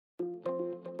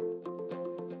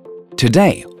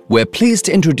Today, we're pleased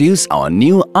to introduce our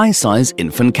new i-Size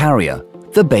infant carrier,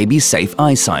 the Baby-Safe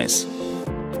i-Size.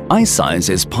 i-Size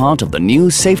is part of the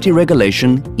new safety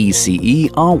regulation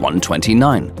ECE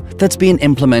R129 that's been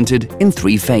implemented in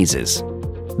 3 phases.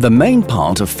 The main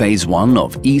part of Phase 1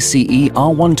 of ECE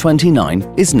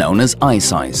R129 is known as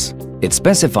i-Size. It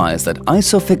specifies that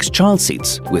ISOFIX child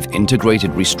seats with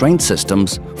integrated restraint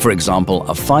systems, for example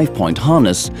a 5-point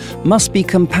harness, must be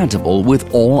compatible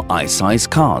with all i-Size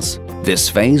cars. This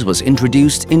phase was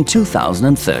introduced in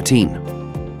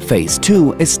 2013. Phase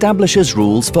 2 establishes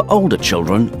rules for older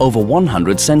children over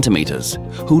 100 centimeters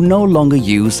who no longer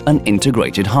use an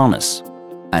integrated harness.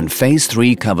 And Phase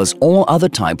 3 covers all other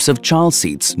types of child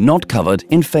seats not covered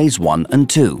in Phase 1 and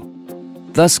 2.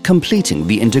 Thus completing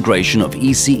the integration of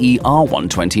ECE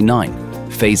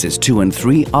R129. Phases 2 and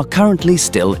 3 are currently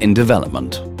still in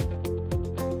development.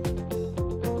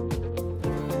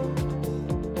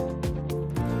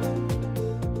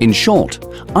 In short,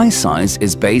 i-Size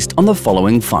is based on the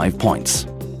following 5 points.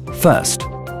 First,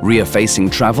 rear-facing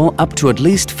travel up to at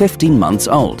least 15 months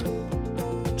old.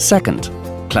 Second,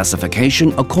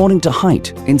 classification according to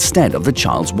height instead of the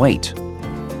child's weight.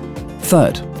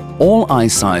 Third, all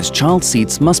i-Size child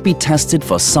seats must be tested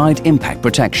for side impact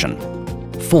protection.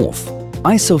 Fourth,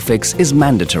 ISOFIX is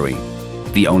mandatory.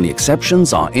 The only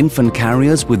exceptions are infant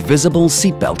carriers with visible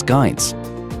seatbelt guides.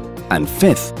 And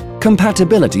fifth,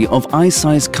 compatibility of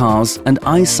i-Size cars and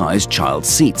i-Size child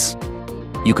seats.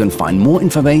 You can find more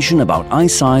information about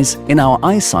i-Size in our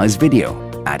i-Size video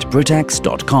at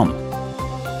britax.com.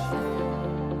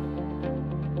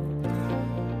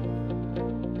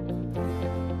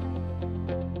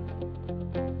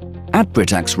 At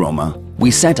Britax Roma,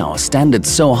 we set our standards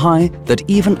so high that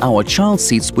even our child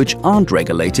seats which aren't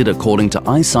regulated according to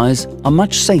i-Size are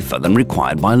much safer than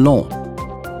required by law.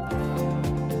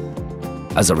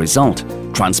 As a result,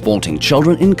 transporting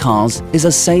children in cars is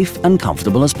as safe and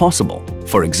comfortable as possible.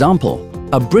 For example,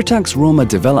 a Britax Roma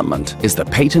development is the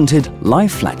patented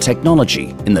lie-flat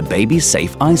technology in the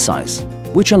Baby-Safe i-Size,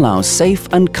 which allows safe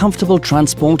and comfortable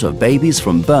transport of babies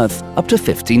from birth up to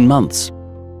 15 months.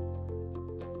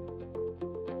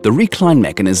 The recline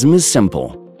mechanism is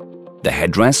simple. The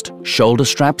headrest, shoulder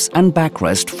straps and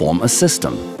backrest form a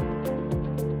system.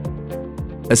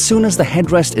 As soon as the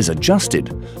headrest is adjusted,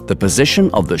 the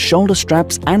position of the shoulder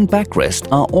straps and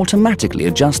backrest are automatically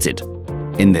adjusted.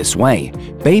 In this way,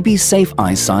 Baby-Safe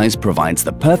i-Size provides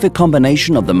the perfect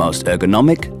combination of the most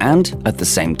ergonomic and, at the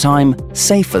same time,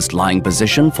 safest lying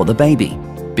position for the baby.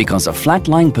 Because a flat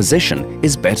lying position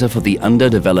is better for the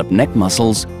underdeveloped neck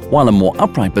muscles, while a more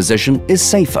upright position is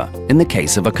safer in the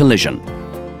case of a collision.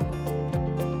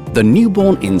 The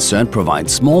newborn insert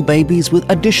provides small babies with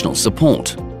additional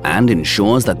support and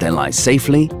ensures that they lie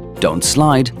safely, don't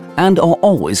slide, and are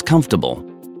always comfortable.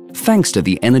 Thanks to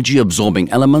the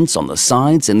energy-absorbing elements on the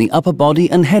sides in the upper body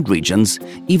and head regions,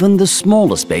 even the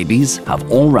smallest babies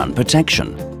have all-round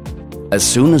protection. As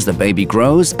soon as the baby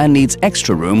grows and needs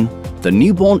extra room, the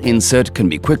newborn insert can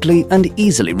be quickly and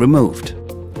easily removed.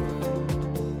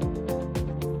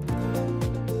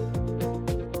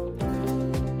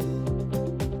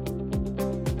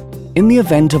 In the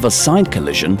event of a side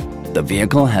collision, the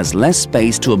vehicle has less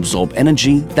space to absorb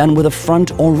energy than with a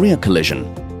front or rear collision.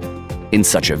 In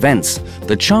such events,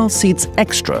 the child seat's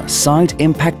extra side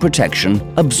impact protection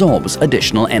absorbs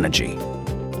additional energy.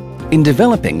 In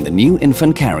developing the new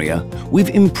infant carrier, we've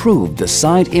improved the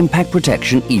side impact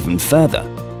protection even further,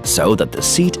 so that the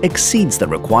seat exceeds the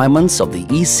requirements of the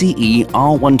ECE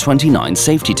R129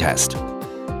 safety test.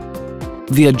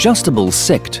 The adjustable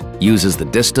SICT uses the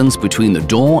distance between the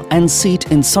door and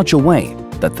seat in such a way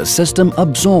that the system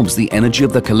absorbs the energy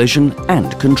of the collision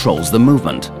and controls the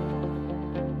movement.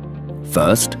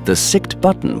 First, the SICT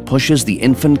button pushes the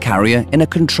infant carrier in a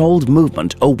controlled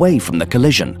movement away from the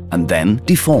collision and then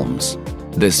deforms.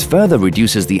 This further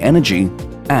reduces the energy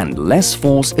and less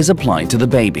force is applied to the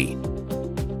baby.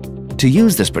 To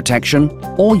use this protection,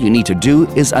 all you need to do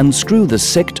is unscrew the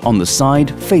SICT on the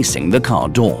side facing the car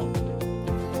door.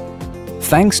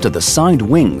 Thanks to the side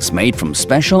wings made from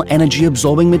special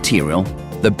energy-absorbing material,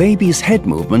 the baby's head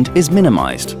movement is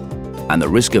minimized, and the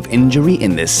risk of injury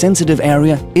in this sensitive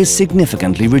area is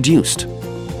significantly reduced.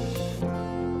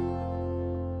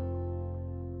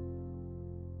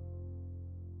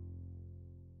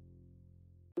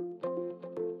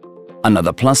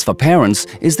 Another plus for parents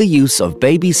is the use of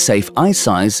Baby-Safe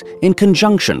i-Size in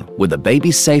conjunction with the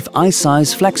Baby-Safe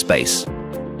i-Size Flex Base.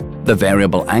 The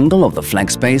variable angle of the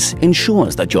flex base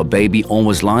ensures that your baby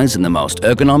always lies in the most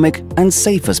ergonomic and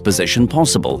safest position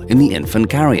possible in the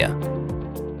infant carrier.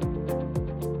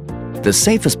 the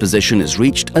safest position is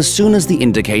reached as soon as the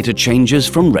indicator changes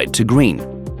from red to green.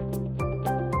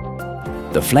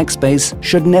 The flex base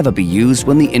should never be used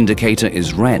when the indicator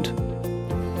is red.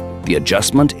 The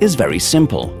adjustment is very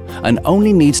simple and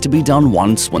only needs to be done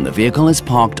once when the vehicle is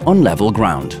parked on level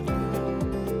ground.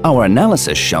 Our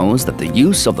analysis shows that the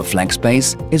use of the flex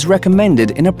base is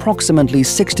recommended in approximately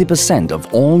 60%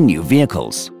 of all new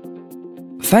vehicles.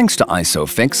 Thanks to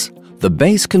ISOFIX, the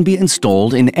base can be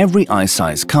installed in every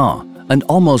I-size car and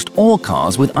almost all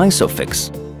cars with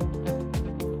ISOFIX.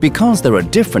 Because there are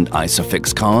different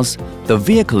ISOFIX cars, the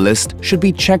vehicle list should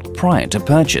be checked prior to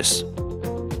purchase.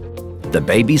 The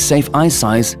Baby-Safe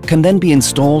I-size can then be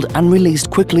installed and released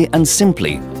quickly and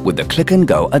simply with the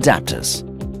click-and-go adapters.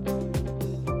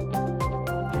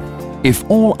 If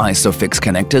all ISOFIX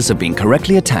connectors have been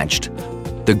correctly attached,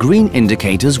 the green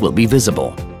indicators will be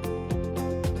visible.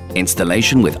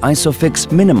 Installation with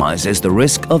ISOFIX minimizes the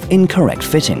risk of incorrect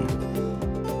fitting.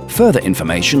 Further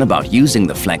information about using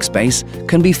the flex base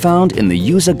can be found in the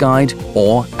user guide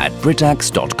or at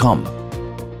britax.com.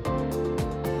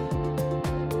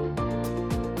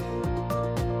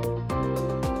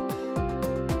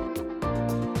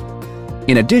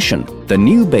 In addition, the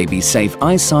new Baby-Safe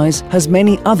I-size has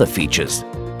many other features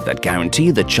that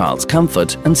guarantee the child's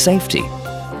comfort and safety.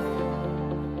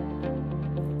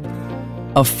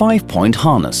 A 5-point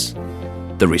harness,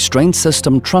 the restraint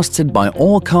system trusted by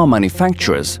all car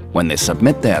manufacturers when they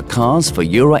submit their cars for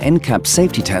Euro NCAP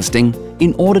safety testing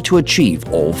in order to achieve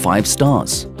all 5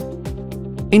 stars.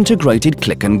 Integrated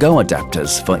click-and-go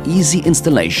adapters for easy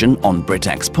installation on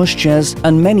Britax pushchairs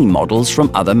and many models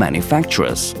from other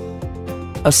manufacturers.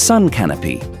 A sun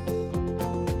canopy,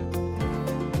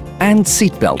 and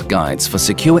seatbelt guides for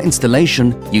secure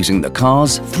installation using the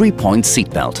car's 3-point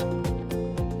seatbelt.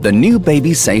 The new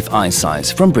Baby-Safe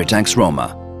I-size from Britax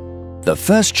Roma, the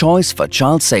first choice for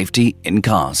child safety in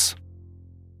cars.